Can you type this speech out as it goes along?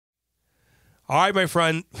All right, my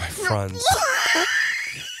friends.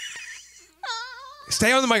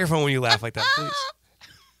 Stay on the microphone when you laugh like that, please.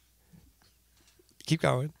 Keep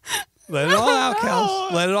going. Let it all out,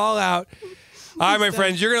 Kels. Let it all out. All right, my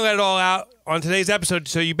friends, you're going to let it all out on today's episode,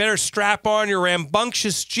 so you better strap on your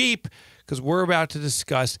rambunctious Jeep because we're about to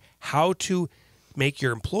discuss how to make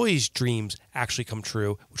your employees' dreams actually come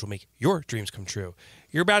true, which will make your dreams come true.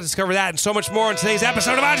 You're about to discover that and so much more on today's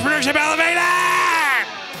episode of Entrepreneurship Elevated!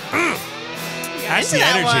 That's the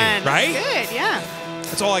energy, right? Good, yeah.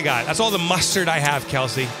 That's all I got. That's all the mustard I have,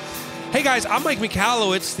 Kelsey. Hey, guys, I'm Mike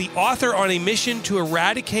Michalowicz, the author on a mission to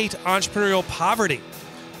eradicate entrepreneurial poverty.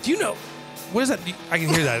 Do you know, what is that? I can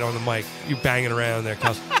hear that on the mic. You banging around there,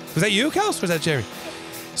 Kels. Was that you, Kels, or was that Jeremy?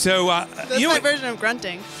 So, That's you know my version of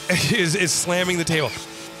grunting. is slamming the table.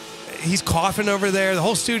 He's coughing over there. The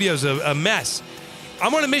whole studio's a mess.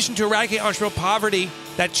 I'm on a mission to eradicate entrepreneurial poverty,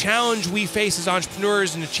 that challenge we face as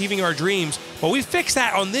entrepreneurs in achieving our dreams. But we fix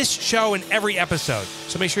that on this show and every episode.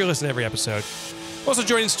 So make sure you listen to every episode. Also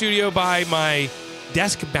joined in studio by my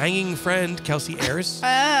desk-banging friend, Kelsey Ayers.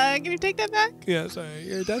 Can you take that back? Yeah, sorry.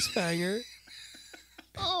 You're a desk banger.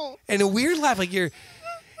 Oh. And a weird laugh, like you're...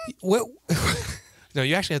 What? No,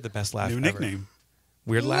 you actually had the best laugh New ever. nickname.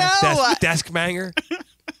 Weird laugh? No. Desk banger?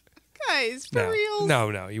 Guys, for real?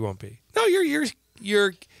 No, you won't be. No,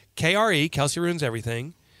 you're KRE, Kelsey Ruins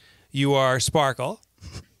Everything. You are Sparkle.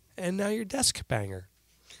 And now you're Desk Banger.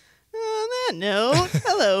 On that note,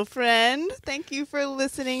 hello, friend. Thank you for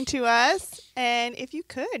listening to us. And if you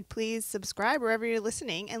could, please subscribe wherever you're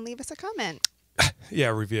listening and leave us a comment. Yeah,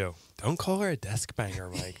 review. Don't call her a Desk Banger,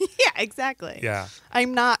 Mike. Yeah, exactly. Yeah.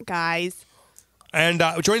 I'm not, guys. And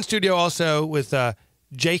joined studio also with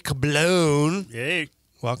Jake Blown. Yay.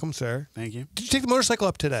 Welcome, sir. Thank you. Did you take the motorcycle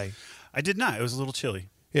up today? I did not. It was a little chilly.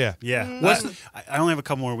 Yeah. Yeah. I only have a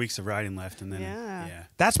couple more weeks of riding left, and then Yeah.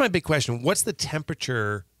 That's my big question. What's the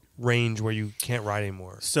temperature range where you can't ride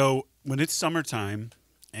anymore? So when it's summertime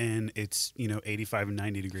and it's 85 and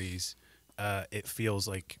 90 degrees, it feels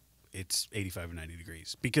like it's 85 and 90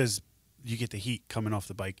 degrees because you get the heat coming off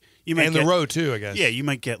the bike. You might and the road too, I guess. Yeah, you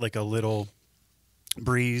might get like a little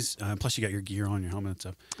breeze. Plus, you got your gear on, your helmet and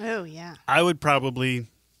stuff. Oh, yeah. I would probably,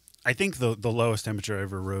 I think the lowest temperature I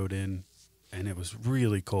ever rode in, and it was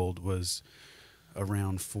really cold, was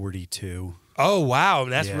around 42. Oh, wow.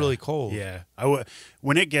 That's Yeah. really cold. Yeah.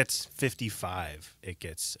 When it gets 55, it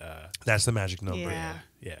gets... That's the magic number. Yeah.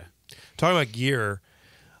 yeah. Talking about gear,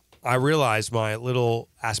 I realized my little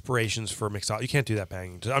aspirations for mixology. You can't do that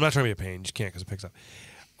banging. I'm not trying to be a pain. You just can't because it picks up.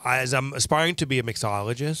 As I'm aspiring to be a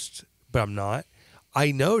mixologist, but I'm not,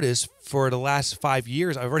 I noticed for the last 5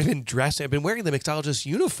 years, I've already been dressed. I've been wearing the mixologist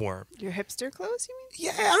uniform. Your hipster clothes, you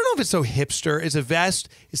mean? Yeah, I don't know if it's so hipster. It's a vest.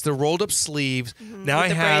 It's the rolled up sleeves. Now With I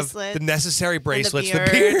the have bracelets the necessary and bracelets, the the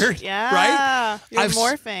beard. Yeah. Right? You're I've-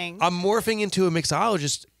 morphing. I'm morphing into a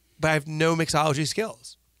mixologist, but I have no mixology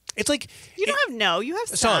skills. It's like You don't have no. You have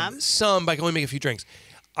some. some, but I can only make a few drinks.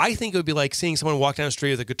 I think it would be like seeing someone walk down the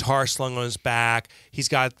street with a guitar slung on his back. He's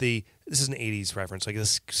got this is an 80s reference, like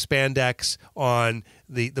this spandex on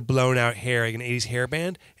the blown out hair, like an 80s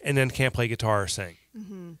hairband, and then can't play guitar or sing.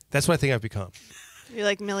 Mm-hmm. That's what I think I've become. You're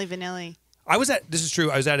like Milli Vanilli. This is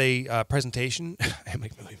true, I was at a presentation. I'm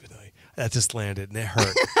like, Milli Vanilli. That just landed, and it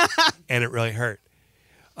hurt. And it really hurt.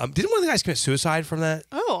 Didn't one of the guys commit suicide from that?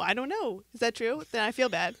 Oh, I don't know. Is that true? Then I feel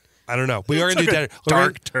bad. I don't know. We are going to do Dead.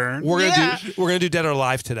 Dark turn. We're gonna do Dead or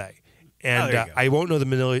Alive today, and there you go. I won't know the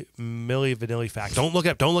Milli Vanilli fact. Don't look it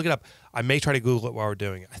up. Don't look it up. I may try to Google it while we're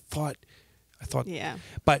doing it. I thought. Yeah.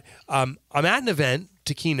 But I'm at an event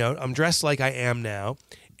to keynote. I'm dressed like I am now,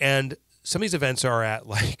 and some of these events are at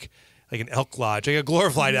like an elk lodge, like a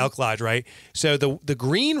glorified elk lodge, right? So the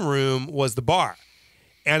green room was the bar.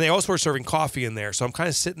 And they also were serving coffee in there. So I'm kind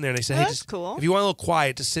of sitting there, and they said, hey, That's just, cool. if you want a little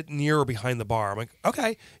quiet, just sit near or behind the bar. I'm like,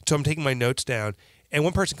 okay. So I'm taking my notes down. And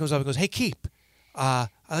one person comes up and goes, hey, Keep, I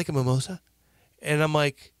like a mimosa. And I'm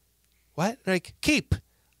like, what? They're like, Keep.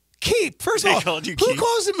 First of They all, called you who Keep?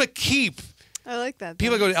 calls him a Keep? I like that.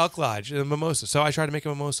 People go to Elk Lodge and a mimosa. So I tried to make a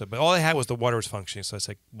mimosa. But all they had was the water was functioning. So I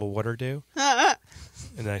said, will water do? And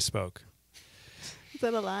then I spoke. Is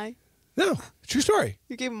that a lie? No, true story.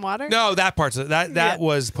 You gave him water? No, that part's that Yeah.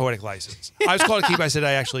 was poetic license. I was called to Keep. I said,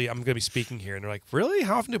 I'm going to be speaking here, and they're like, really?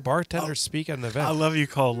 How often do bartenders speak at an event? I love you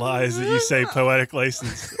call lies that you say poetic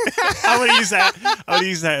license. I want to use that. I want to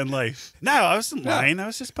use that in life. No, I wasn't lying. I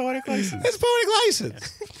was just poetic license. It's poetic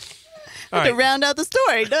license. All To right. round out the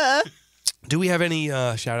story, duh. Do we have any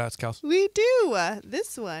shout-outs, Kels? We do.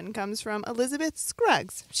 This one comes from Elizabeth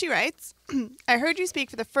Scruggs. She writes, I heard you speak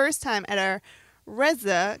for the first time at our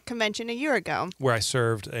Reza convention a year ago. Where I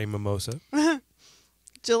served a mimosa.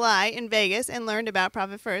 July in Vegas and learned about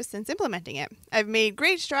Profit First since implementing it. I've made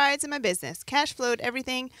great strides in my business, cash flowed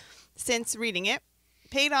everything since reading it,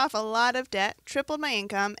 paid off a lot of debt, tripled my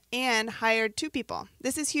income, and hired 2 people.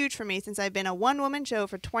 This is huge for me since I've been a one-woman show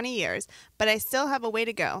for 20 years, but I still have a way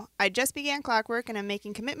to go. I just began Clockwork, and I'm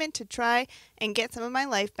making commitment to try and get some of my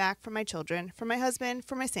life back for my children, for my husband,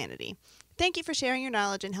 for my sanity. Thank you for sharing your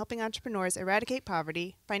knowledge and helping entrepreneurs eradicate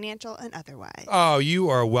poverty, financial and otherwise. Oh, you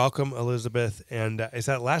are welcome, Elizabeth. And it's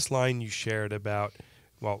that last line you shared about,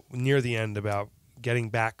 well, near the end, about getting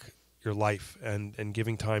back your life and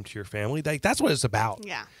giving time to your family. That's what it's about.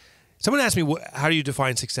 Yeah. Someone asked me, how do you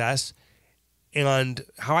define success? And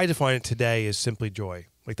how I define it today is simply joy.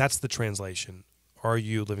 Like, that's the translation. Are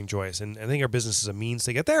you living joyous? And I think our business is a means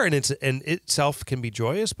to get there, and it itself can be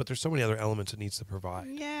joyous, but there's so many other elements it needs to provide.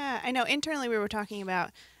 Yeah, I know. Internally, we were talking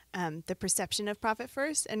about the perception of profit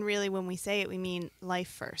first, and really, when we say it, we mean life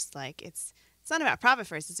first. Like, it's not about profit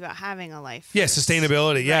first; it's about having a life first. Yeah,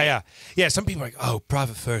 sustainability. Right. Yeah. Some people are like, oh,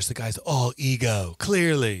 profit first. The guy's all ego.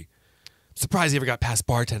 Clearly, I'm surprised he ever got past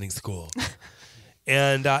bartending school.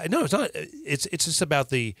 And no, it's not. It's just about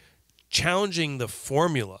the challenging the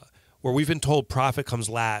formula. Where we've been told profit comes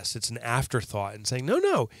last, it's an afterthought, and saying,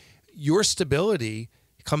 no, your stability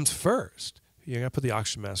comes first. You got to put the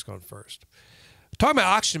oxygen mask on first. Talking about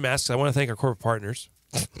oxygen masks, I want to thank our corporate partners.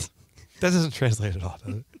 That doesn't translate at all,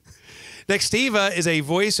 does it? Nextiva is a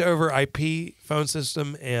voice over IP phone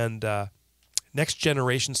system and next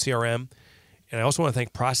generation CRM. And I also want to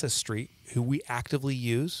thank Process Street, who we actively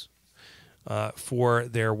use for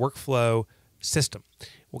their workflow system.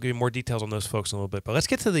 We'll give you more details on those folks in a little bit, but let's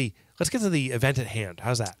get to the event at hand.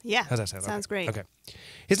 How's that? Yeah. How's that sound? Sounds great. Okay.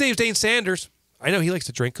 His name's Dane Sanders. I know he likes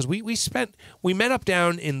to drink because we met up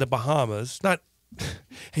down in the Bahamas. Not,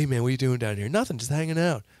 hey man, what are you doing down here? Nothing, just hanging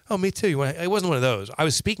out. Oh, me too. It wasn't one of those. I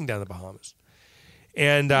was speaking down in the Bahamas,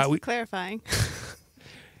 and we clarifying.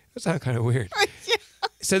 That sounded kind of weird. Yeah.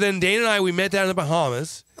 So then Dane and I, we met down in the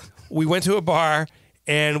Bahamas. We went to a bar.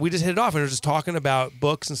 And we just hit it off and we were just talking about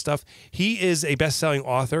books and stuff. He is a best-selling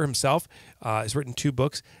author himself. He's written 2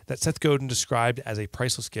 books that Seth Godin described as a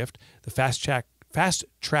priceless gift, The Fast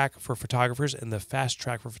Track for Photographers and The Fast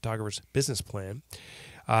Track for Photographers Business Plan.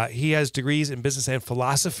 He has degrees in business and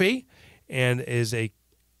philosophy and has a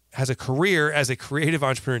career as a creative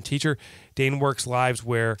entrepreneur and teacher. Dane's work lives,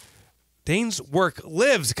 where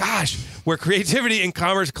creativity and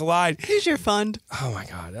commerce collide. Here's your fund. Oh my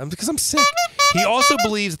God, because I'm sick. He also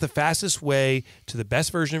believes that the fastest way to the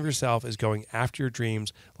best version of yourself is going after your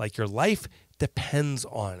dreams like your life depends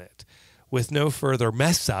on it. With no further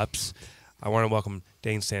mess ups, I want to welcome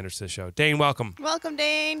Dane Sanders to the show. Dane, welcome. Welcome,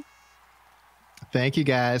 Dane. Thank you,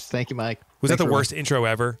 guys. Thank you, Mike. Was that the worst intro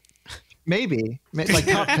ever? Maybe like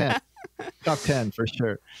top 10. Top 10 for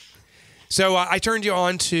sure. So I turned you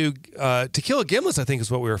on to Tequila Gimlets, I think is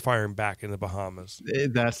what we were firing back in the Bahamas.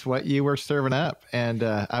 That's what you were serving up, and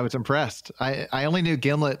I was impressed. I only knew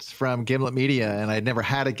gimlets from Gimlet Media, and I'd never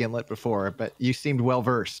had a gimlet before, but you seemed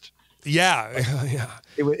well-versed. Yeah.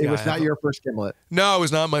 It was not your first gimlet. No, it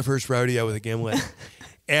was not my first rodeo with a gimlet.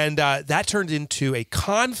 And that turned into a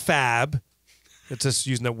confab. It's just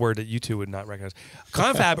using that word that you two would not recognize.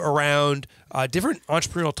 Confab around different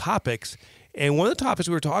entrepreneurial topics. And one of the topics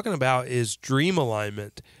we were talking about is dream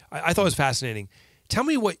alignment. I thought it was fascinating. Tell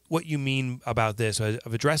me what you mean about this,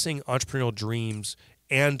 of addressing entrepreneurial dreams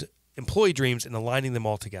and employee dreams and aligning them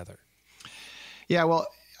all together. Yeah, well,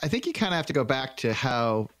 I think you kind of have to go back to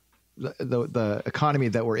how the economy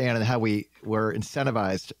that we're in and how we were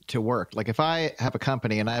incentivized to work. Like if I have a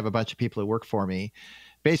company and I have a bunch of people who work for me,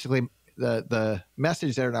 basically the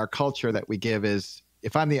message there in our culture that we give is,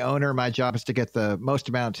 if I'm the owner, my job is to get the most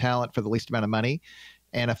amount of talent for the least amount of money.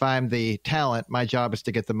 And if I'm the talent, my job is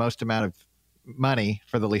to get the most amount of money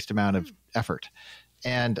for the least amount of effort.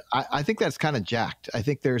 And I think that's kind of jacked. I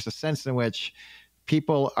think there's a sense in which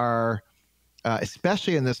people are,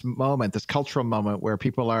 especially in this moment, this cultural moment where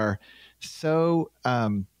people are so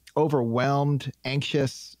overwhelmed,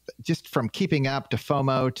 anxious, just from keeping up to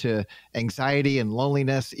FOMO to anxiety and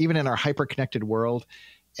loneliness, even in our hyper-connected world.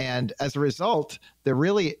 And as a result, we're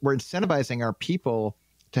incentivizing our people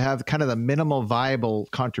to have kind of the minimal viable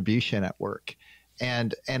contribution at work.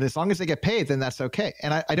 And as long as they get paid, then that's okay.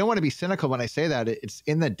 And I don't want to be cynical when I say that. It's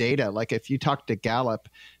in the data. Like if you talk to Gallup,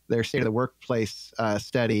 their State of the Workplace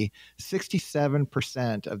study,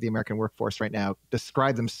 67% of the American workforce right now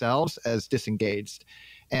describe themselves as disengaged.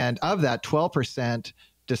 And of that, 12%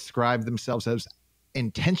 describe themselves as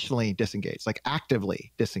intentionally disengaged, like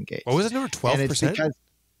actively disengaged. What was it, number 12%?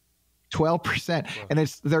 12%.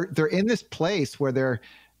 And they're in this place where they're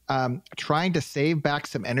trying to save back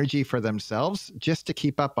some energy for themselves just to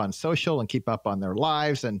keep up on social and keep up on their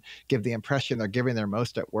lives and give the impression they're giving their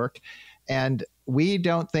most at work. And we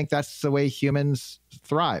don't think that's the way humans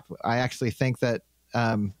thrive. I actually think that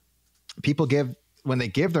people when they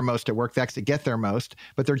give their most at work, they actually get their most,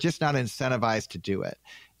 but they're just not incentivized to do it.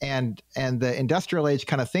 And the industrial age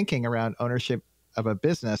kind of thinking around ownership of a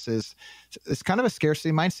business is kind of a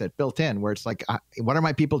scarcity mindset built in, where it's like, what are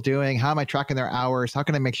my people doing? How am I tracking their hours? How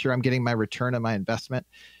can I make sure I'm getting my return on my investment?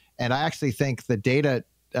 And I actually think the data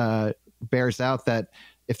bears out that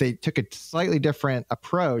if they took a slightly different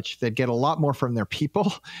approach, they'd get a lot more from their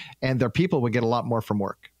people, and their people would get a lot more from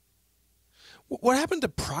work. What happened to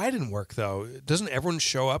pride in work, though? Doesn't everyone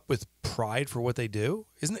show up with pride for what they do?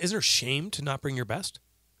 Is there shame to not bring your best?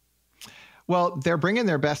 Well, they're bringing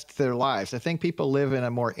their best to their lives. I think people live in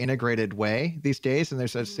a more integrated way these days, and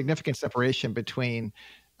there's a significant separation between,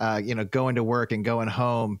 going to work and going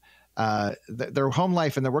home. Their home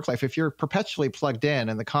life and their work life. If you're perpetually plugged in,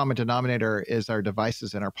 and the common denominator is our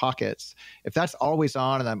devices in our pockets, if that's always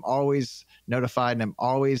on, and I'm always notified, and I'm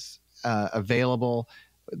always available,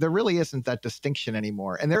 there really isn't that distinction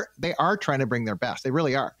anymore. And they are trying to bring their best. They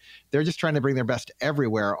really are. They're just trying to bring their best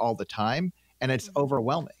everywhere all the time, and it's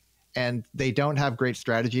overwhelming. And they don't have great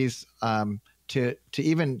strategies to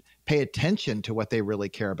even pay attention to what they really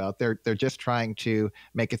care about. They're just trying to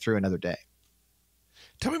make it through another day.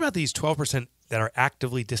 Tell me about these 12% that are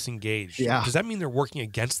actively disengaged. Yeah. Does that mean they're working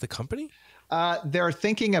against the company? They're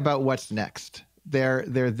thinking about what's next. They're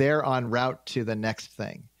there en route to the next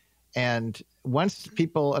thing. And once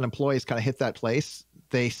people and employees kind of hit that place,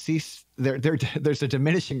 they cease. There's a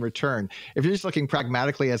diminishing return. If you're just looking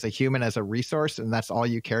pragmatically as a human, as a resource, and that's all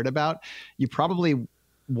you cared about, you probably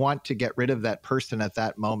want to get rid of that person at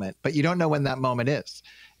that moment, but you don't know when that moment is.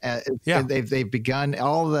 Yeah. They've begun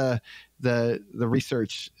all the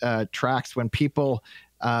research tracks when people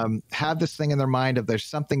have this thing in their mind of there's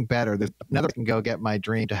something better, there's another can go get my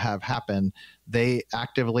dream to have happen. They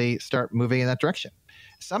actively start moving in that direction.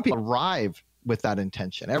 Some people arrive with that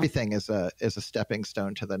intention. Everything is a stepping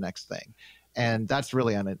stone to the next thing. And that's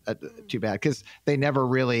really too bad, because they never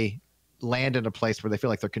really land in a place where they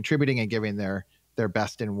feel like they're contributing and giving their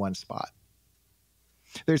best in one spot.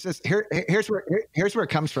 There's this here's where it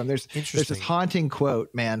comes from. There's this haunting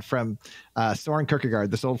quote, man, from Soren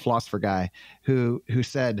Kierkegaard, this old philosopher guy, who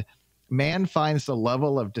said, "Man finds the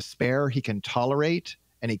level of despair he can tolerate,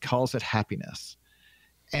 and he calls it happiness."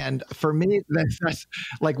 And for me, that's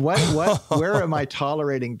like, where am I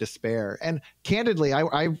tolerating despair? And candidly,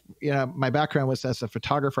 I my background was as a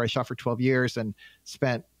photographer. I shot for 12 years and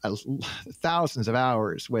spent thousands of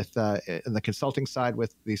hours with in the consulting side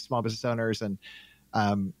with these small business owners. And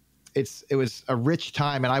it was a rich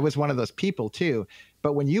time. And I was one of those people too.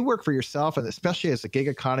 But when you work for yourself, and especially as the gig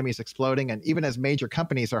economy is exploding, and even as major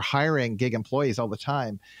companies are hiring gig employees all the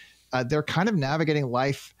time, they're kind of navigating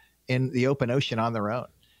life in the open ocean on their own.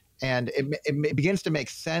 And it begins to make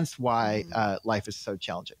sense why life is so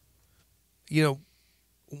challenging.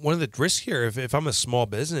 One of the risks here, if I'm a small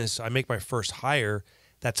business, I make my first hire,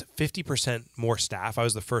 that's 50% more staff. I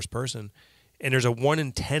was the first person. And there's a 1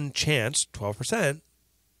 in 10 chance, 12%,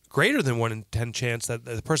 greater than 1 in 10 chance that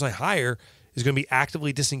the person I hire is going to be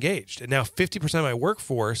actively disengaged. And now 50% of my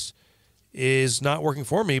workforce is not working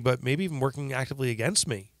for me, but maybe even working actively against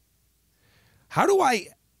me. How do I...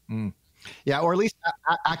 Yeah, or at least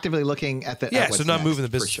actively looking at the so not moving the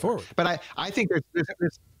business forward. But I think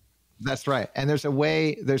there's that's right, and there's a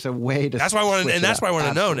way to. That's why I want to, and that's why I want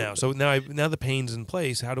to know now. So now the pain's in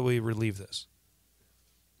place. How do we relieve this?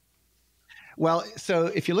 Well, so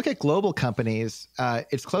if you look at global companies,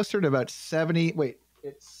 it's closer to about 70. Wait,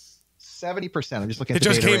 it's 70%. I'm just looking at the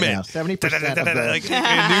data right now. 70% like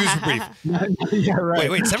a news brief. Yeah,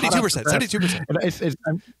 right. Wait, 72%.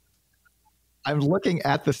 72%. I'm looking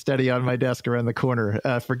at the study on my desk around the corner.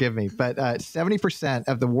 Forgive me, but 70%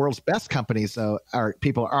 of the world's best companies, though,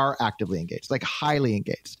 people are actively engaged, like highly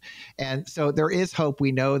engaged. And so there is hope.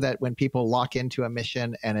 We know that when people lock into a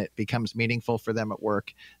mission and it becomes meaningful for them at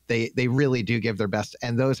work, they really do give their best.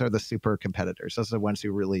 And those are the super competitors. Those are the ones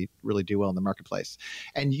who really, really do well in the marketplace.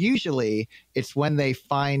 And usually it's when they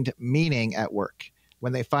find meaning at work.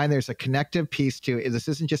 When they find there's a connective piece to it, this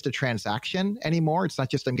isn't just a transaction anymore. It's not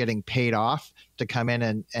just I'm getting paid off to come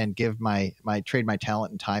in and give my trade my talent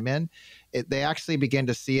and time in. They actually begin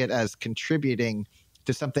to see it as contributing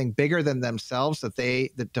to something bigger than themselves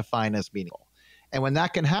that define as meaningful. And when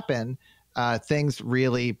that can happen, things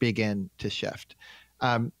really begin to shift.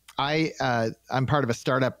 I'm part of a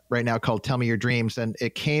startup right now called Tell Me Your Dreams, and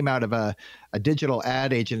it came out of a digital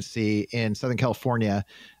ad agency in Southern California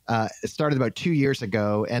It started about 2 years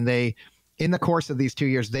ago, and in the course of these 2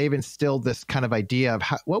 years, they've instilled this kind of idea of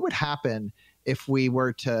what would happen if we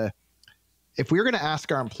were going to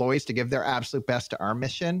ask our employees to give their absolute best to our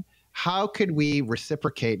mission. How could we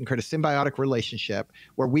reciprocate and create a symbiotic relationship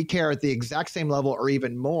where we care at the exact same level or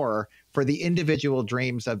even more for the individual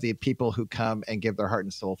dreams of the people who come and give their heart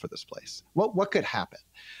and soul for this place? What could happen?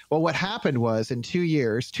 Well, what happened was in 2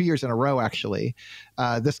 years in a row, actually,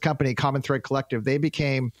 this company, Common Thread Collective, they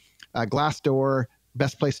became Glassdoor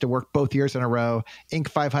Best Place to Work both years in a row, Inc.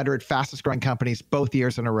 500 fastest growing companies both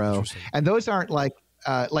years in a row. And those aren't like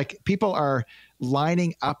people are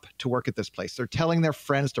lining up to work at this place. They're telling their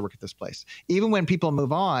friends to work at this place. Even when people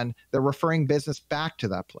move on, they're referring business back to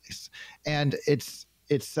that place. And it's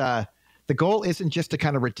the goal isn't just to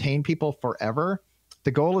kind of retain people forever.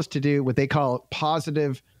 The goal is to do what they call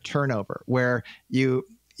positive turnover, where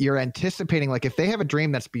you're anticipating, like if they have a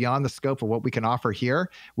dream that's beyond the scope of what we can offer here,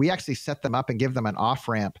 we actually set them up and give them an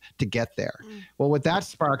off-ramp to get there. Well, what that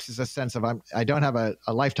sparks is a sense of I don't have a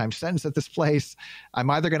lifetime sentence at this place. I'm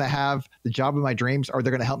either going to have the job of my dreams or they're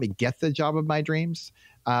going to help me get the job of my dreams.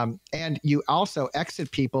 And you also exit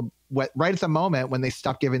people right at the moment when they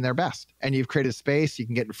stop giving their best. And you've created space. You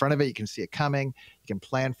can get in front of it. You can see it coming. You can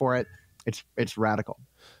plan for it. It's radical.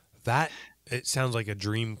 It sounds like a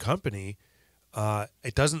dream company.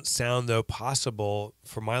 It doesn't sound, though, possible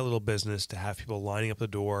for my little business to have people lining up the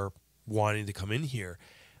door wanting to come in here.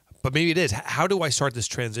 But maybe it is. How do I start this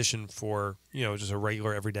transition for, just a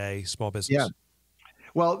regular, everyday small business? Yeah.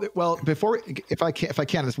 Well, before, if I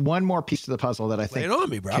can, there's one more piece to the puzzle that I think Lay it on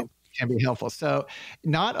me, bro. Can be helpful. So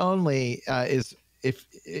not only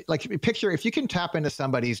if you can tap into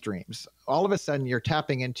somebody's dreams, all of a sudden you're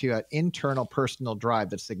tapping into an internal personal drive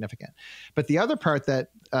that's significant. But the other part that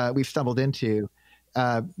we've stumbled into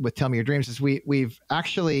with Tell Me Your Dreams is we've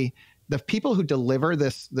actually, the people who deliver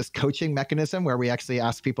this coaching mechanism where we actually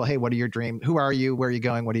ask people, hey, what are your dreams? Who are you? Where are you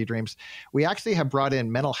going? What are your dreams? We actually have brought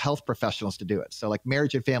in mental health professionals to do it. So like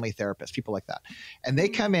marriage and family therapists, people like that. And they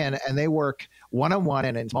come in and they work one-on-one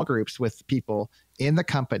and in small groups with people in the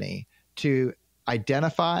company to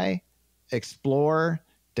identify, explore,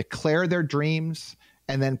 declare their dreams,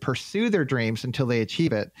 and then pursue their dreams until they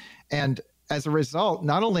achieve it. And as a result,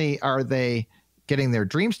 not only are they getting their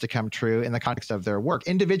dreams to come true in the context of their work,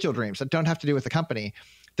 individual dreams that don't have to do with the company,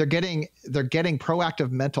 they're getting proactive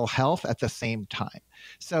mental health at the same time.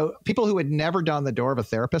 So people who had never done the door of a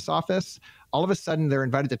therapist's office, all of a sudden they're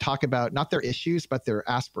invited to talk about not their issues, but their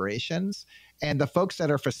aspirations. And the folks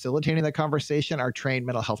that are facilitating the conversation are trained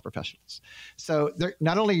mental health professionals. So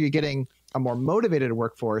not only are you getting a more motivated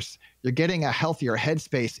workforce, you're getting a healthier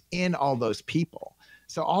headspace in all those people.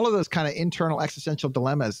 So all of those kind of internal existential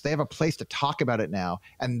dilemmas, they have a place to talk about it now.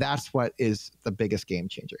 And that's what is the biggest game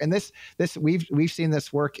changer. And this we've seen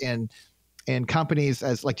this work in companies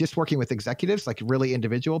as like just working with executives, like really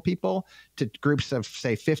individual people, to groups of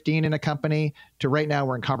say 15 in a company, to right now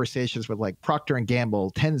we're in conversations with like Procter &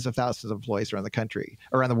 Gamble, tens of thousands of employees around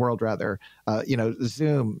the world rather.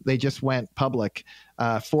 Zoom, they just went public.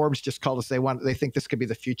 Forbes just called us. They think this could be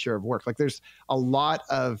the future of work. Like there's a lot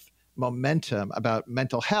of momentum about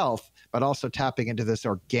mental health, but also tapping into this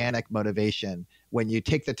organic motivation when you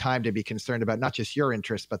take the time to be concerned about not just your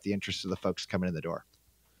interests, but the interests of the folks coming in the door.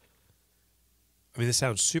 I mean, this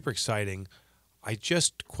sounds super exciting. I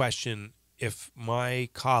just question if my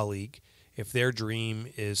colleague, if their dream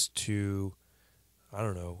is to,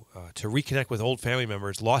 to reconnect with old family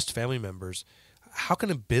members, lost family members, how can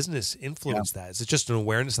a business influence that? Is it just an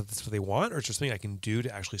awareness that that's what they want, or is there something I can do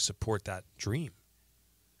to actually support that dream?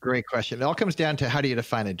 Great question. It all comes down to how do you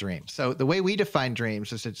define a dream? So the way we define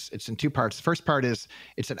dreams is it's in two parts. The first part is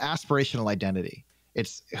it's an aspirational identity.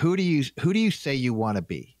 It's who do you say you want to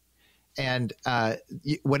be? And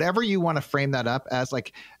whatever you want to frame that up as,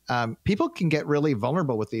 like, people can get really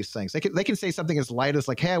vulnerable with these things. They can say something as light as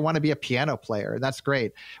like, hey, I want to be a piano player. And that's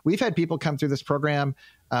great. We've had people come through this program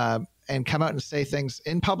and come out and say things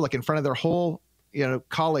in public in front of their whole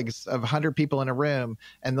colleagues of 100 people in a room.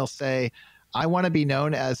 And they'll say, I want to be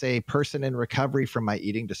known as a person in recovery from my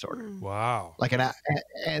eating disorder. Wow. Like you're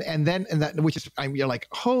like,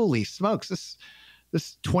 holy smokes,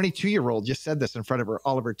 this 22-year-old just said this in front of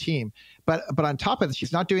all of her team. But on top of it,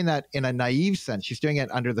 she's not doing that in a naive sense. She's doing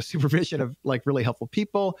it under the supervision of like really helpful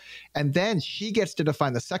people. And then she gets to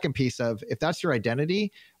define the second piece of, if that's your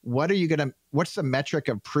identity, what's the metric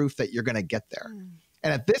of proof that you're going to get there?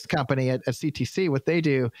 And at this company, at CTC, what they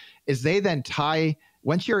do is they then tie,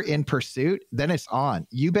 once you're in pursuit, then it's on.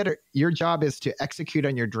 Your job is to execute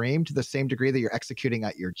on your dream to the same degree that you're executing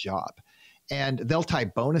at your job. and they'll tie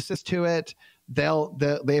bonuses to it. They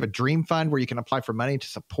have a dream fund where you can apply for money to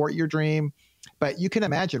support your dream. But you can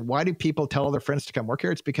imagine, why do people tell all their friends to come work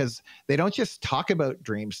here? It's because they don't just talk about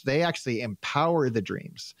dreams, they actually empower the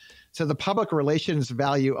dreams. So the public relations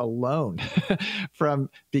value alone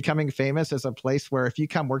from becoming famous as a place where if you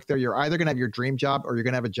come work there, you're either going to have your dream job or you're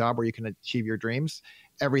going to have a job where you can achieve your dreams.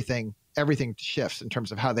 Everything shifts in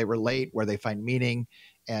terms of how they relate, where they find meaning,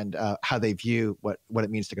 and how they view what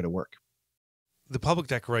it means to go to work. The public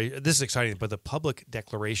declaration, this is exciting, but the public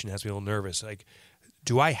declaration has me a little nervous. Like,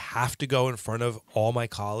 do I have to go in front of all my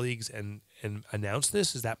colleagues and announce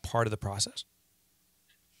this? Is that part of the process?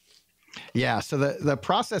 Yeah. So the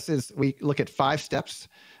process is, we look at 5 steps.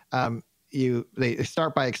 They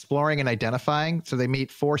start by exploring and identifying. So they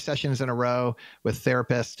meet 4 sessions in a row with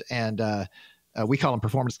therapists, and we call them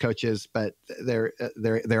performance coaches, but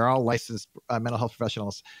they're all licensed mental health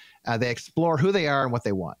professionals. They explore who they are and what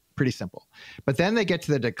they want. Pretty simple. But then they get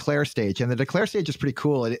to the declare stage, and the declare stage is pretty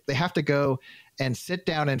cool. They have to go and sit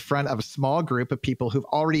down in front of a small group of people who've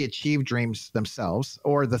already achieved dreams themselves,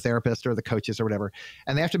 or the therapist or the coaches or whatever.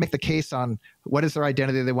 And they have to make the case on what is their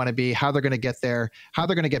identity they want to be, how they're going to get there, how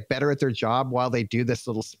they're going to get better at their job while they do this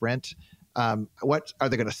little sprint. What are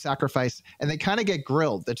they going to sacrifice? And they kind of get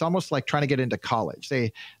grilled. It's almost like trying to get into college.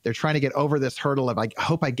 They're trying to get over this hurdle of, I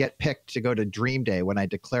hope I get picked to go to dream day when I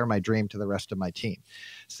declare my dream to the rest of my team.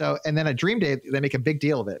 So, and then at dream day, they make a big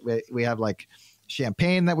deal of it. We have like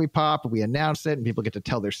champagne that we pop, we announce it, and people get to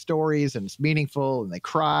tell their stories, and it's meaningful, and they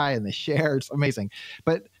cry and they share. It's amazing.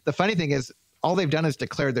 But the funny thing is, all they've done is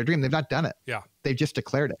declared their dream. They've not done it. Yeah. They've just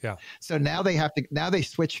declared it. Yeah. So now they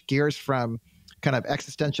switch gears from kind of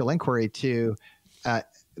existential inquiry to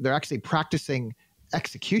they're actually practicing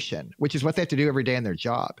execution, which is what they have to do every day in their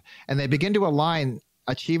job. And they begin to align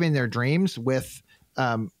achieving their dreams with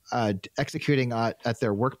executing at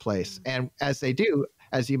their workplace. And as they do,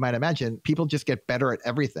 as you might imagine, people just get better at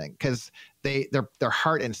everything because their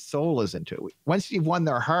heart and soul is into it. Once you've won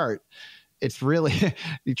their heart, it's really,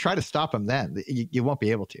 you try to stop them then, you won't be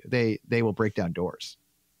able to. They will break down doors.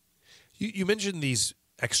 You mentioned these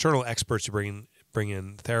external experts to bring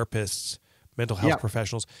in therapists, mental health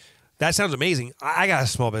professionals. That sounds amazing. I got a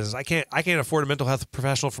small business. I can't afford a mental health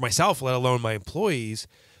professional for myself, let alone my employees.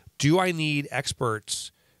 Do I need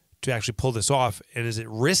experts to actually pull this off? And is it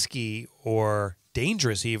risky or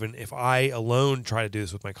dangerous even if I alone try to do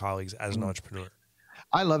this with my colleagues as an entrepreneur?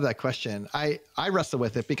 I love that question. I wrestle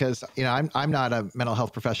with it because, I'm not a mental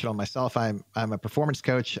health professional myself. I'm a performance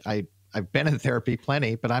coach. I've been in therapy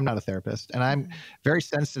plenty, but I'm not a therapist. And I'm very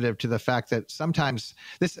sensitive to the fact that sometimes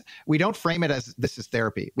we don't frame it as this is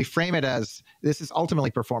therapy. We frame it as this is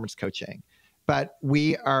ultimately performance coaching. But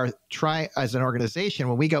we are trying, as an organization,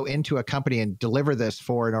 when we go into a company and deliver this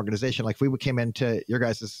for an organization, like if we came into your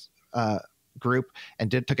guys' group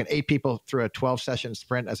and took an 8 people through a 12-session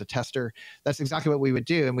sprint as a tester, that's exactly what we would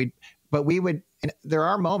do. And there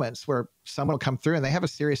are moments where someone will come through and they have a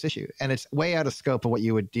serious issue and it's way out of scope of what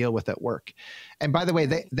you would deal with at work. And by the way,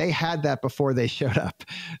 they had that before they showed up.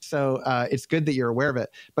 So it's good that you're aware of it.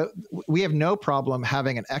 But we have no problem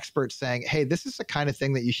having an expert saying, hey, this is the kind of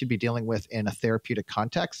thing that you should be dealing with in a therapeutic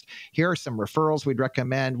context. Here are some referrals we'd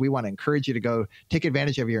recommend. We want to encourage you to go take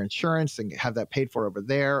advantage of your insurance and have that paid for over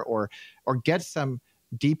there, or get some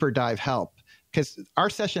deeper dive help. Because our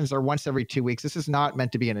sessions are once every 2 weeks. This is not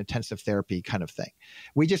meant to be an intensive therapy kind of thing.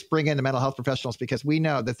 We just bring in the mental health professionals because we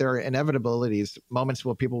know that there are inevitabilities, moments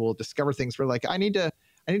where people will discover things where like, I need to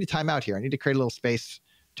time out here. I need to create a little space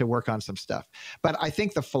to work on some stuff. But I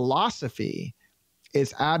think the philosophy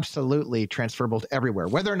is absolutely transferable to everywhere.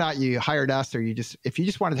 Whether or not you hired us or if you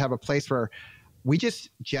just wanted to have a place where we just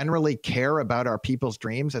generally care about our people's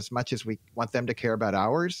dreams as much as we want them to care about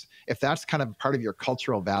ours. If that's kind of part of your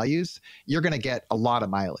cultural values, you're going to get a lot of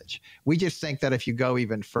mileage. We just think that if you go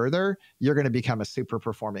even further, you're going to become a super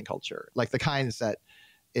performing culture, like the kinds that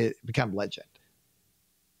become legend.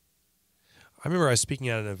 I remember I was speaking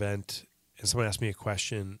at an event and someone asked me a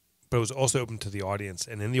question, but it was also open to the audience.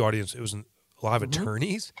 And in the audience, it was a lot of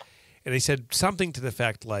attorneys. And they said something to the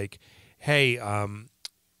effect like, hey,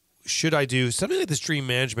 should I do something like this dream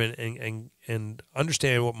management and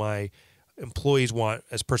understand what my employees want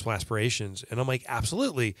as personal aspirations? And I'm like,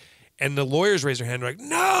 absolutely. And the lawyers raise their hand and they're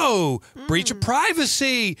like, no, breach of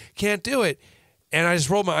privacy, can't do it. And I just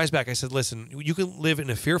rolled my eyes back. I said, listen, you can live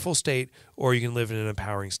in a fearful state or you can live in an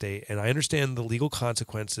empowering state. And I understand the legal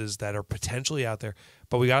consequences that are potentially out there,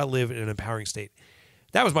 but we got to live in an empowering state.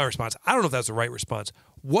 That was my response. I don't know if that's the right response.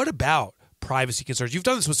 What about privacy concerns? You've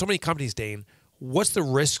done this with so many companies, Dane. What's the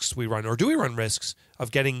risks we run, or do we run risks of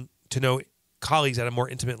getting to know colleagues at a more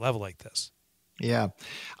intimate level like this? Yeah.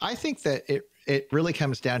 I think that it really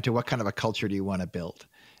comes down to what kind of a culture do you want to build?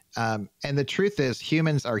 And the truth is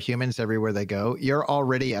humans are humans everywhere they go. You're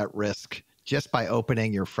already at risk just by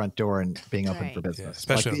opening your front door and being open for business. Yeah,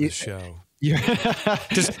 especially like, on this show.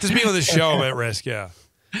 just being on this show, I'm at risk. Yeah.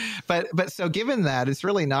 But so given that, it's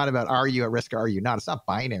really not about are you at risk or are you not? It's not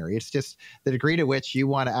binary. It's just the degree to which you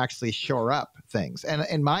want to actually shore up things. And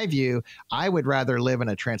in my view, I would rather live in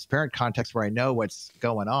a transparent context where I know what's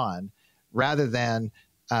going on rather than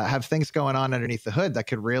have things going on underneath the hood that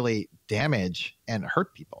could really damage and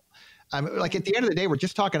hurt people. Like at the end of the day, we're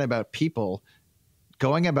just talking about people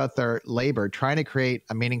going about their labor, trying to create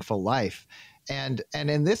a meaningful life. And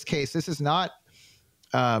in this case, this is not,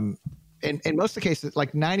 in most of the cases,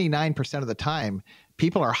 like 99% of the time,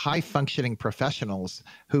 people are high functioning professionals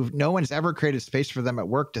who no one's ever created space for them at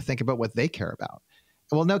work to think about what they care about.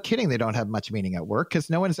 Well, no kidding, they don't have much meaning at work because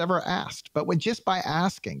no one's ever asked. But just by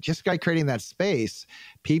asking, just by creating that space,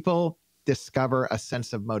 people discover a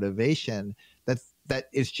sense of motivation that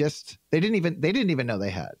is just they didn't even know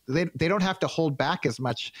they had. They don't have to hold back as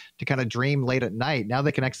much to kind of dream late at night. Now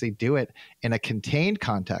they can actually do it in a contained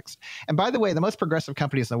context. And by the way, the most progressive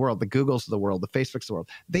companies in the world, the Googles of the world, the Facebooks of the world,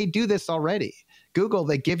 they do this already. Google,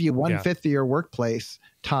 they give you 1/5 of your workplace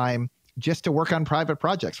time just to work on private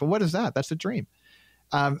projects. Well, what is that? That's a dream.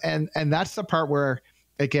 And that's the part where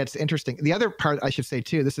it gets interesting. The other part I should say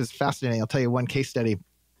too, this is fascinating. I'll tell you one case study.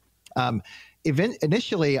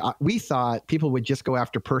 Initially, we thought people would just go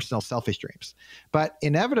after personal selfish dreams. But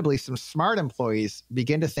inevitably, some smart employees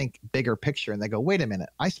begin to think bigger picture. And they go, wait a minute,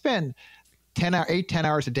 I spend 10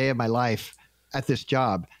 hours a day of my life at this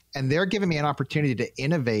job. And they're giving me an opportunity to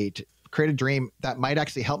innovate, create a dream that might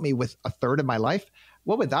actually help me with 1/3 of my life.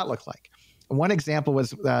 What would that look like? One example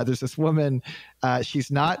was there's this woman,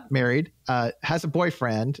 she's not married, has a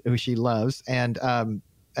boyfriend who she loves, and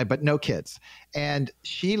but no kids. And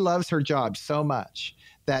she loves her job so much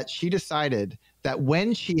that she decided that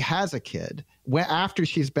when she has a kid, after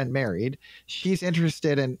she's been married, she's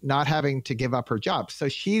interested in not having to give up her job. So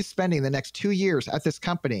she's spending the next 2 years at this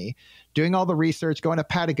company doing all the research, going to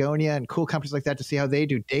Patagonia and cool companies like that to see how they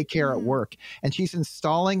do daycare at work. And she's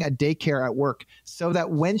installing a daycare at work so that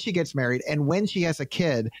when she gets married and when she has a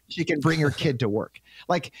kid, she can bring her kid to work.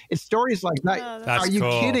 Like, it's stories like that. That's Are you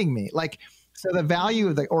cool. kidding me? Like, so the value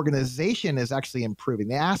of the organization is actually improving.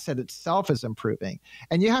 The asset itself is improving.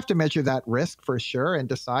 And you have to measure that risk for sure and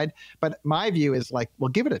decide. But my view is like, well,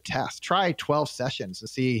 give it a test. Try 12 sessions to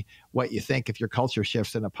see what you think if your culture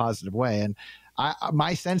shifts in a positive way. And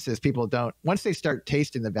my sense is people don't, once they start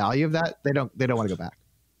tasting the value of that, they don't want to go back.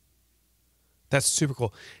 That's super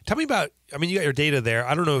cool. Tell me about, I mean, you got your data there.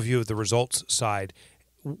 I don't know if you have the results side.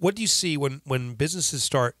 What do you see when businesses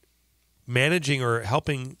start managing or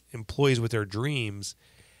helping employees with their dreams?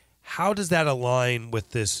 How does that align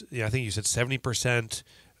with this? I think you said 70%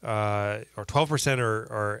 or 12%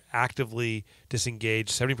 are actively disengaged,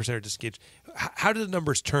 70% are disengaged. How do the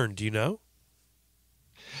numbers turn? Do you know?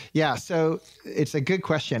 Yeah, so it's a good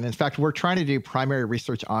question. In fact, we're trying to do primary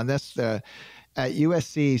research on this. At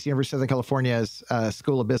USC's, University of Southern California's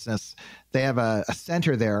School of Business, they have a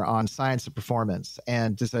center there on science of performance.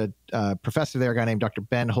 And there's a professor there, a guy named Dr.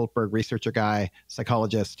 Ben Holtberg, researcher guy,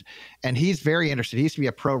 psychologist. And he's very interested. He used to be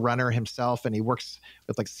a pro runner himself, and he works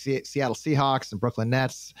with like Seattle Seahawks and Brooklyn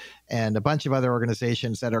Nets and a bunch of other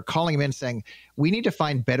organizations that are calling him in saying, we need to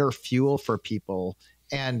find better fuel for people.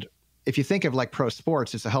 And if you think of like pro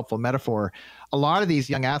sports, it's a helpful metaphor. A lot of these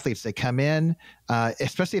young athletes, they come in,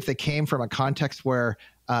 especially if they came from a context where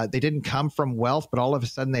they didn't come from wealth, but all of a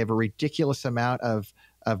sudden they have a ridiculous amount of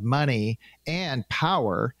money and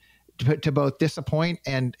power to both disappoint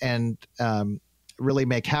and really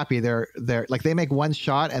make happy. They're like, they make one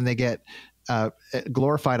shot and they get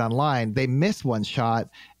glorified online. They miss one shot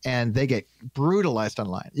and they get brutalized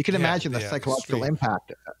online. You can imagine the psychological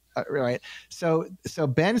impact. Right. So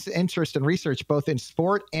Ben's interest in research, both in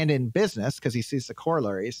sport and in business, because he sees the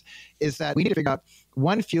corollaries, is that we need to figure out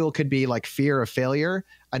one fuel could be like fear of failure.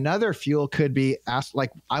 Another fuel could be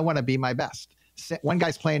like, I want to be my best. One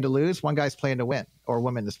guy's playing to lose, one guy's playing to win, or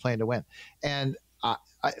woman is playing to win. And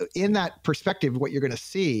in that perspective, what you're going to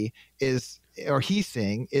see is, or he's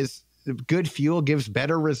seeing, is good fuel gives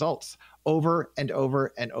better results over and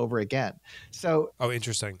over and over again. So,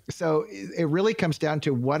 interesting. So it really comes down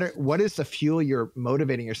to what is the fuel you're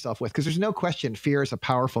motivating yourself with? Because there's no question fear is a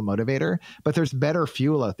powerful motivator, but there's better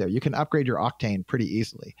fuel out there. You can upgrade your octane pretty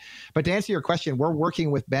easily. But to answer your question, we're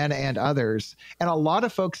working with Ben and others, and a lot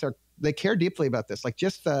of folks they care deeply about this, like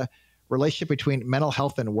just the relationship between mental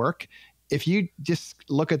health and work. if you just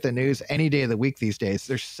look at the news any day of the week these days,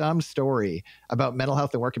 there's some story about mental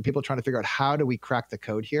health at work and people trying to figure out how do we crack the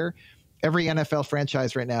code here. Every NFL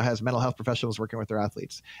franchise right now has mental health professionals working with their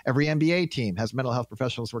athletes. Every NBA team has mental health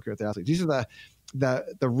professionals working with their athletes. These are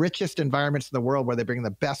the richest environments in the world where they bring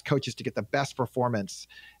the best coaches to get the best performance.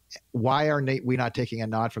 Why are we not taking a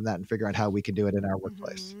nod from that and figuring out how we can do it in our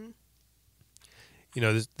workplace? You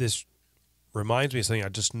know, this reminds me of something I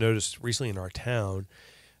just noticed recently in our town.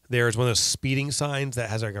 There's one of those speeding signs that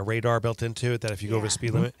has like a radar built into it that if you go over the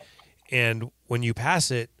speed limit, and when you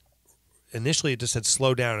pass it, initially it just said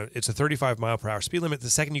slow down. It's a 35 mile per hour speed limit. The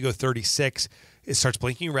second you go 36, it starts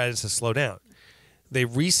blinking red and says slow down. They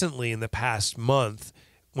recently, in the past month,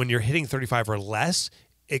 when you're hitting 35 or less,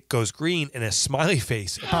 it goes green and a smiley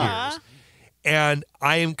face appears. And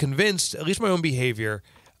I am convinced, at least my own behavior,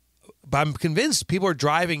 but I'm convinced people are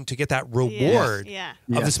driving to get that reward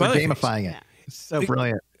of the smiley face. Gamifying it. It's so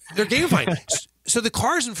brilliant. They're gamifying. So the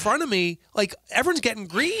cars in front of me, like everyone's getting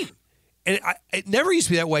green. And it never used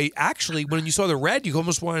to be that way. Actually, when you saw the red, you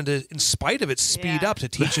almost wanted to, in spite of it, speed up to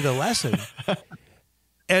teach it a lesson.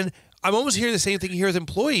 And I'm almost hearing the same thing here with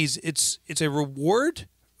employees. It's a reward,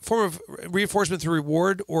 form of reinforcement through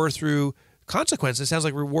reward or through consequence. It sounds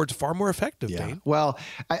like reward's far more effective. Dane. Well,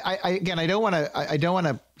 I don't want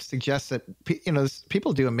to suggest that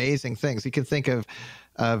people do amazing things. You can think of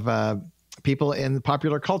people in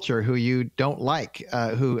popular culture who you don't like,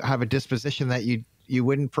 who have a disposition that you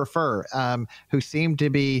wouldn't prefer, who seem to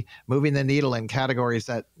be moving the needle in categories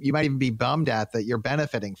that you might even be bummed at that you're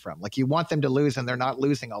benefiting from. Like you want them to lose and they're not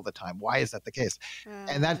losing all the time. Why is that the case?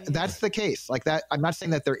 And that's the case. Like that, I'm not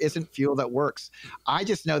saying that there isn't fuel that works. I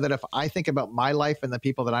just know that if I think about my life and the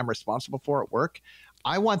people that I'm responsible for at work,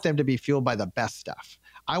 I want them to be fueled by the best stuff.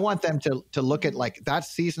 I want them to look at like that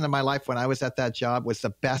season of my life when I was at that job was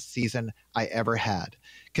the best season I ever had.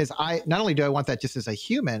 Because not only do I want that just as a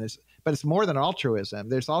human, but it's more than altruism.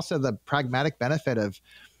 There's also the pragmatic benefit of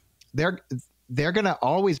they're going to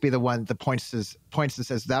always be the one that points and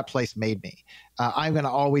says that place made me. I'm going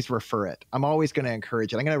to always refer it. I'm always going to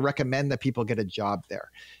encourage it. I'm going to recommend that people get a job there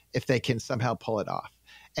if they can somehow pull it off.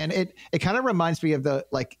 And it kind of reminds me of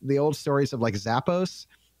the old stories of like Zappos.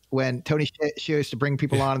 When Tony Hsieh used to bring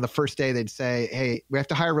people on the first day, they'd say, hey, we have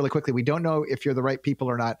to hire really quickly. We don't know if you're the right people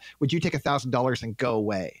or not. Would you take $1,000 and go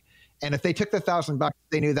away? And if they took the $1,000,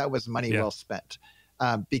 they knew that was money well spent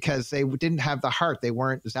because they didn't have the heart. They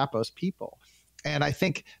weren't Zappos people. And I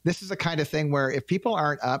think this is the kind of thing where if people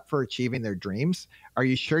aren't up for achieving their dreams, are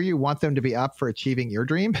you sure you want them to be up for achieving your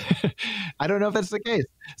dream? I don't know if that's the case.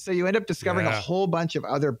 So you end up discovering a whole bunch of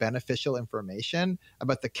other beneficial information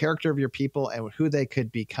about the character of your people and who they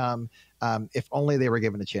could become if only they were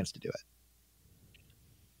given a chance to do it.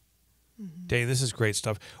 Dane, this is great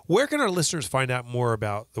stuff. Where can our listeners find out more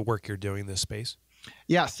about the work you're doing in this space?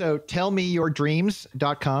 Yeah, so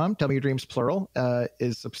tellmeyourdreams.com, tell me your dreams plural,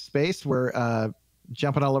 is a space. We're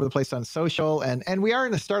jumping all over the place on social, and we are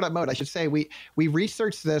in a startup mode. I should say we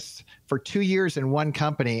researched this for 2 years in one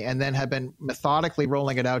company and then have been methodically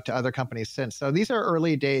rolling it out to other companies since. So these are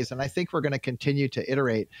early days, and I think we're going to continue to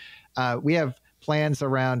iterate. We have plans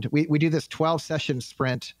around, we do this 12-session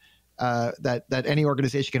sprint that any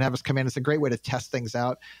organization can have us come in. It's a great way to test things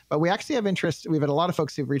out. But we actually have interest. We've had a lot of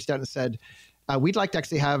folks who've reached out and said, we'd like to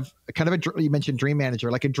actually have a kind of you mentioned dream manager,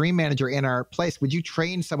 like a dream manager in our place. Would you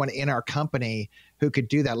train someone in our company who could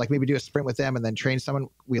do that? Like maybe do a sprint with them and then train someone.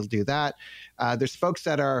 We'll do that. There's folks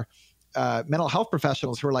that are mental health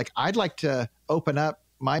professionals who are like, I'd like to open up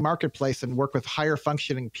my marketplace and work with higher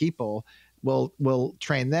functioning people. We'll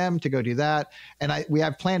train them to go do that. And we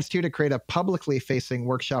have plans too to create a publicly facing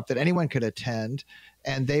workshop that anyone could attend,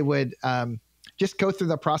 and they would just go through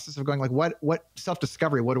the process of going like, what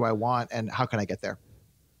self-discovery, what do I want, and how can I get there?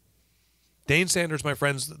 Dane Sanders, my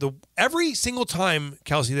friends, every single time,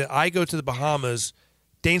 Kelsey, that I go to the Bahamas,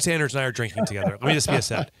 Dane Sanders and I are drinking together. Let me just be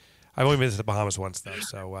said. I've only been to the Bahamas once, though.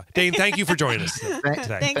 So, Dane, thank you for joining us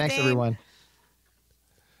today. Thanks, everyone.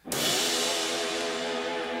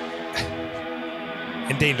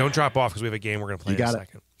 And Dane, don't drop off because we have a game we're going to play in a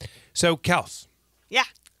second. So, Kels. Yeah.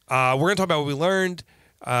 We're going to talk about what we learned.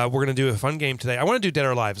 We're going to do a fun game today. I want to do Dead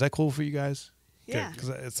or Alive. Is that cool for you guys? Yeah. Because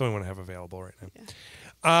it's the only one I have available right now.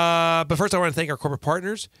 Yeah. But first, I want to thank our corporate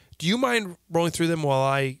partners. Do you mind rolling through them while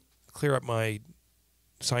I clear up my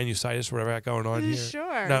sinusitis or whatever I got going on here?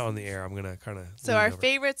 Sure. Not on the air. I'm going to kind of... So our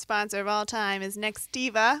favorite sponsor of all time is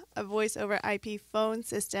Nextiva, a voice over IP phone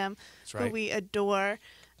system who we adore.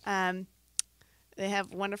 They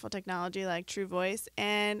have wonderful technology like True Voice,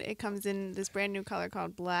 and it comes in this brand new color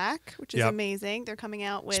called black, which is amazing. They're coming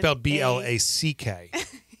out with spelled BLACK.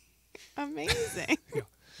 Amazing.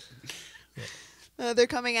 They're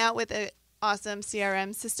coming out with an awesome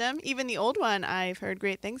CRM system. Even the old one I've heard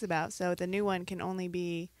great things about. So the new one can only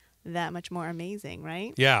be that much more amazing,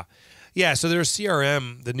 right? Yeah. Yeah, so there's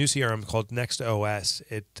CRM, the new CRM called Next OS.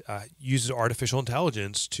 It uses artificial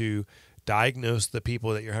intelligence to diagnose the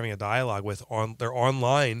people that you're having a dialogue with on their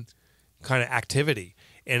online kind of activity.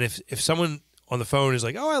 And if someone on the phone is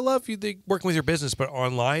like, oh, I love you working with your business, but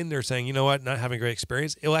online they're saying, you know what, not having a great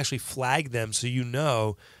experience, it'll actually flag them so you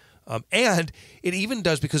know. And it even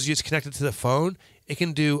does, because it's connected to the phone, it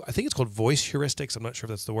can do, I think it's called voice heuristics. I'm not sure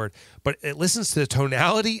if that's the word, but it listens to the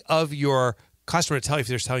tonality of your customer to tell you if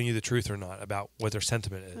they're telling you the truth or not about what their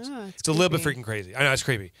sentiment is. Oh, it's a little bit freaking crazy. I know it's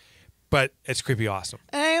creepy, but it's creepy awesome.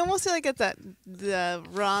 And I almost feel like it's the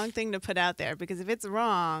wrong thing to put out there, because if it's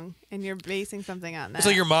wrong and you're basing something on that. It's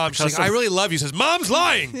like your mom. She's like, I really love you. Says, Mom's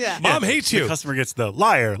lying. Yeah. Mom hates you. The customer gets the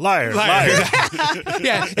liar.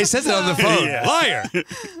 Yeah, it says it on the phone. Yeah. Liar.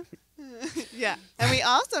 Yeah. And we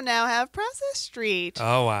also now have Process Street.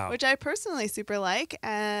 Oh, wow. Which I personally super like.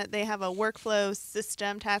 They have a workflow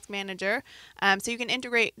system, task manager. So you can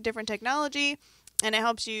integrate different technology, and it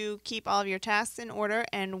helps you keep all of your tasks in order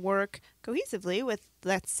and work cohesively with,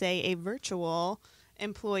 let's say, a virtual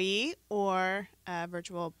employee or a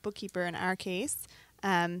virtual bookkeeper in our case.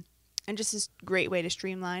 And just a great way to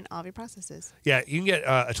streamline all of your processes. Yeah, you can get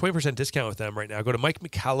a 20% discount with them right now. Go to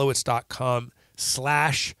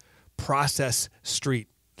MikeMichalowicz.com/Process Street.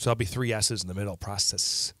 So that'll be 3 S's in the middle,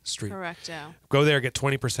 Process Street. Correcto. Go there, get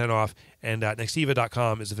 20% off, and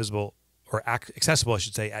Nextiva.com is visible, or accessible, I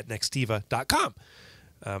should say, at Nextiva.com.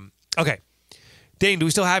 Okay. Dane, do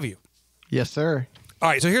we still have you? Yes, sir. All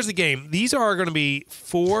right, so here's the game. These are going to be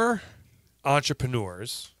 4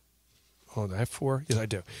 entrepreneurs. Oh, do I have 4? Yes, I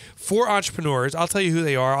do. 4 entrepreneurs. I'll tell you who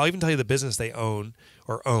they are. I'll even tell you the business they own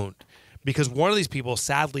or owned, because one of these people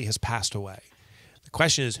sadly has passed away. The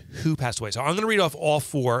question is, who passed away? So I'm going to read off all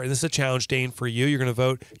 4, and this is a challenge, Dane, for you. You're going to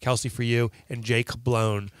vote, Kelsey, for you, and Jake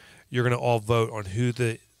Blown. You're going to all vote on who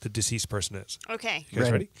the deceased person is. Okay. You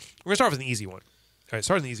guys ready? We're going to start with an easy one. All right,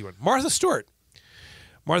 start with an easy one. Martha Stewart.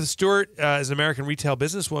 Martha Stewart is an American retail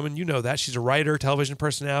businesswoman. You know that. She's a writer, television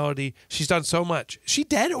personality. She's done so much. Is she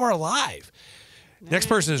dead or alive? Next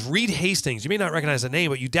person is Reed Hastings. You may not recognize the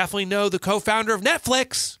name, but you definitely know the co-founder of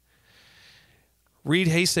Netflix. Reed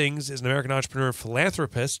Hastings is an American entrepreneur and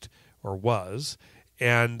philanthropist, or was,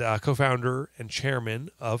 and co-founder and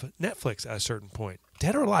chairman of Netflix at a certain point.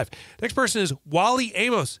 Dead or alive? Next person is Wally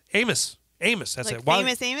Amos. Amos, that's like it. Wally,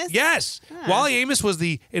 Famous Amos? Yes. Huh. Wally Amos was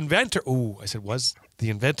the inventor. Ooh, I said was the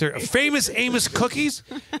inventor of Famous Amos cookies.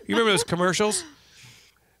 You remember those commercials?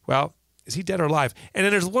 Well, is he dead or alive? And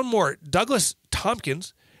then there's one more. Douglas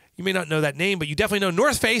Tompkins. You may not know that name, but you definitely know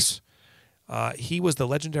North Face. He was the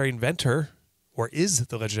legendary inventor, or is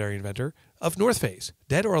the legendary inventor, of North Face.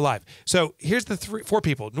 Dead or alive? So here's the 4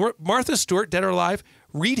 people. Martha Stewart, dead or alive.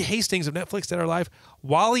 Reed Hastings of Netflix, dead or alive.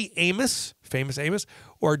 Wally Amos, Famous Amos,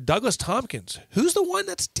 or Douglas Tompkins. Who's the one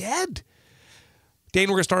that's dead? Dane,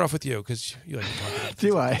 we're going to start off with you because you like to talk about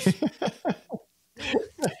Do I?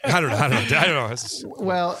 I don't know.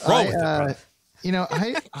 Well, Roll with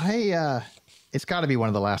it, I it's got to be one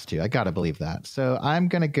of the last 2. I got to believe that. So I'm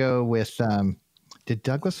going to go with, did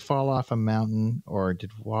Douglas fall off a mountain, or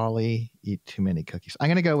did Wally eat too many cookies? I'm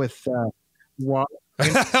going to go with Wally.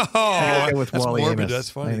 I'm going to go with that's Wally morbid. Amos. That's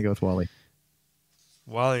funny. I'm going to go with Wally.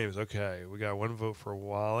 Wally Amos. Okay, we got 1 vote for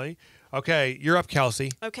Wally. Okay, you're up,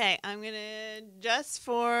 Kelsey. Okay, I'm going to, just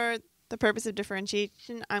for the purpose of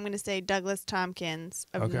differentiation, I'm going to say Douglas Tompkins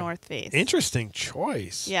of North Face. Interesting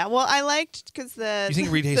choice. Yeah, well, I liked, because You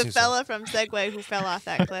think Reed the Hastings fella from Segway who fell off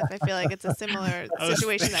that cliff, I feel like it's a similar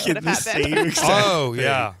situation that could have happened. Oh,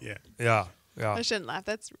 yeah. I shouldn't laugh.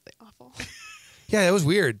 That's really awful. Yeah, it was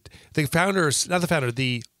weird. The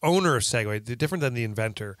owner of Segway, different than the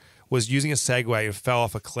inventor, was using a Segway and fell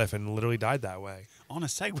off a cliff and literally died that way. On a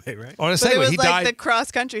Segway, right? On a But Segway. it was He like died. the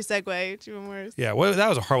cross-country Segway. It's even worse. Yeah, well, that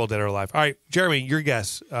was a horrible dead or alive. All right, Jeremy, your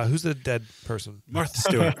guess. Who's the dead person? Martha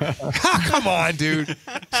Stewart. Come on, dude.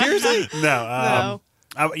 Seriously? No.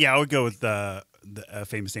 I would go with the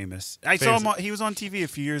Famous Amos. I saw him. He was on TV a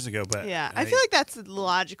few years ago, but Yeah, I feel like that's the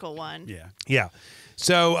logical one. yeah. Yeah.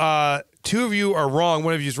 So 2 of you are wrong.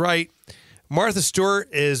 1 of you is right. Martha Stewart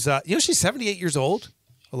is, she's 78 years old,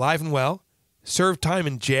 alive and well, served time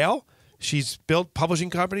in jail. She's built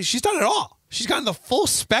publishing companies. She's done it all. She's gotten the full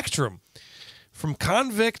spectrum from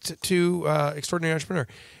convict to extraordinary entrepreneur.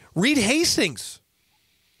 Reed Hastings.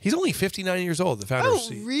 He's only 59 years old, the founder of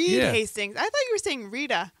Reed Hastings. I thought you were saying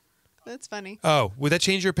Rita. That's funny. Oh, would that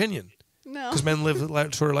change your opinion? No. Because men live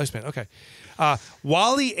a shorter lifespan. Okay.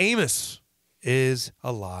 Wally Amos. is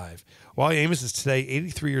alive. Wally Amos is today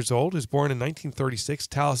 83 years old. He was born in 1936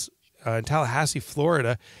 in Tallahassee,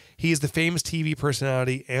 Florida. He is the famous TV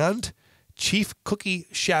personality and chief cookie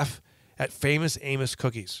chef at Famous Amos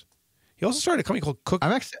Cookies. He also started a company called Cook.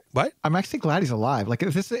 What? I'm actually glad he's alive. Like,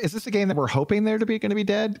 is this a game that we're hoping they're going to be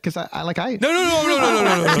dead? Because No. I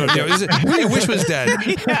wish was dead.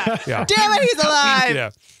 Yeah. Damn it, he's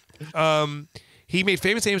alive. Yeah. He made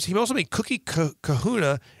Famous Amos. He also made Cookie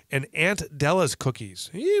Kahuna and Aunt Della's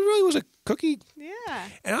cookies. He really was a cookie. Yeah.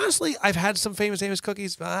 And honestly, I've had some Famous Amos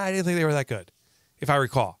cookies, but I didn't think they were that good, if I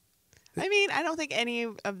recall. I mean, I don't think any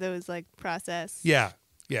of those like process. Yeah,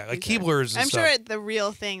 like Keebler's. I'm sure the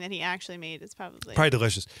real thing that he actually made is probably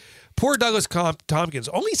delicious. Poor Douglas Tompkins,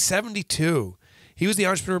 only 72. He was the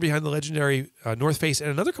entrepreneur behind the legendary North Face and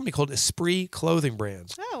another company called Esprit Clothing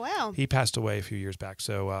Brands. Oh, wow. He passed away a few years back,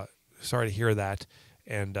 so sorry to hear that.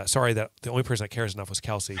 And sorry that the only person that cares enough was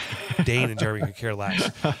Kelsey. Dane and Jeremy could care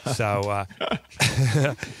less. So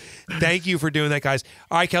thank you for doing that, guys.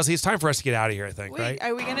 All right, Kelsey, it's time for us to get out of here, I think, Wait, right?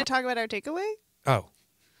 Are we going to talk about our takeaway? Oh.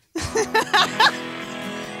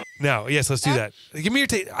 No, yes, let's do that. Give me your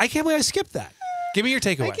take. I can't believe I skipped that. Give me your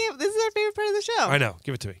takeaway. This is our favorite part of the show. I know.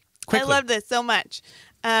 Give it to me. Quickly. I love this so much.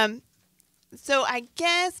 So I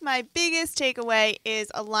guess my biggest takeaway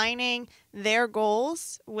is aligning their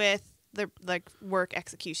goals with the work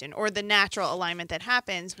execution, or the natural alignment that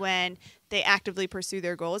happens when they actively pursue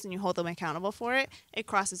their goals and you hold them accountable for it. It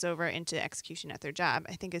crosses over into execution at their job.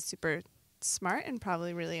 I think is super smart and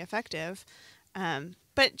probably really effective.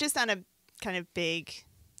 But just on a kind of big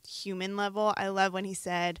human level, I love when he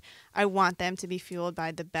said, I want them to be fueled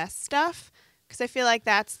by the best stuff, because I feel like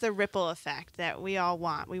that's the ripple effect that we all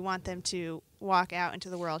want. We want them to walk out into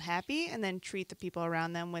the world happy and then treat the people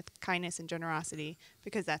around them with kindness and generosity,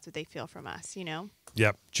 because that's what they feel from us, you know?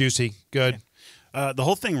 Yep. Juicy. Good. Yeah. The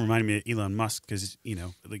whole thing reminded me of Elon Musk, because,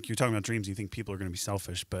 like you're talking about dreams, you think people are going to be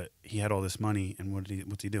selfish, but he had all this money, and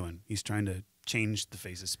what's he doing? He's trying to change the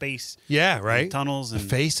face of space. Yeah, right. And tunnels. And the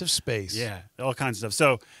face of space. Yeah, all kinds of stuff.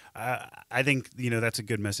 So I think, that's a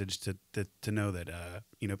good message to know that,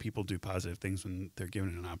 people do positive things when they're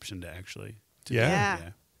given an option to actually.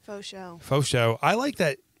 Yeah. Faux show. I like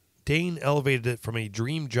that Dane elevated it from a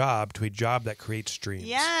dream job to a job that creates dreams.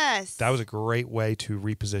 Yes. That was a great way to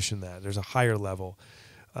reposition that. There's a higher level.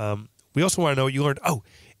 We also want to know what you learned. Oh,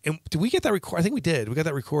 and did we get that record? I think we did. We got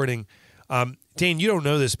that recording. Dane, you don't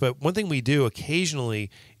know this, but one thing we do occasionally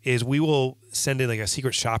is we will send in like a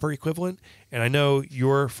secret shopper equivalent. And I know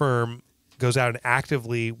your firm goes out and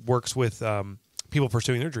actively works with people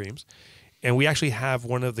pursuing their dreams. And we actually have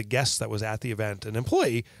one of the guests that was at the event, an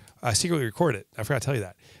employee, secretly record it. I forgot to tell you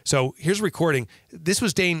that. So here's a recording. This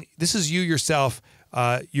was Dane. This is you yourself.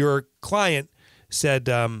 Your client said,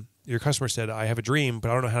 your customer said, I have a dream, but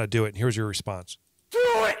I don't know how to do it. And here's your response. Do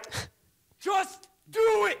it! Just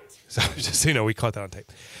do it! So just so you know, we caught that on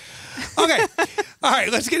tape. Okay. All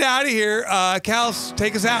right, let's get out of here. Kels,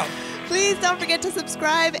 take us out. Please don't forget to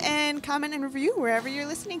subscribe and comment and review wherever you're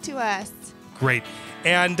listening to us. Great.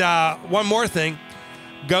 And one more thing,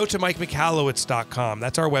 go to MikeMichalowicz.com.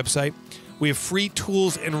 That's our website. We have free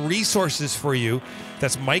tools and resources for you.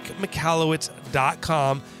 That's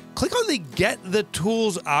MikeMichalowicz.com. Click on the Get the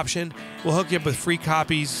Tools option. We'll hook you up with free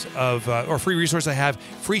copies of, or free resources I have,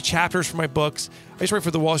 free chapters from my books. I just write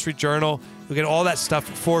for the Wall Street Journal. You'll get all that stuff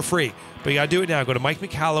for free. But you got to do it now. Go to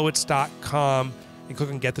MikeMichalowicz.com and click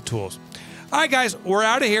on Get the Tools. All right, guys, we're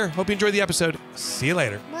out of here. Hope you enjoyed the episode. See you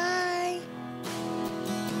later. Bye.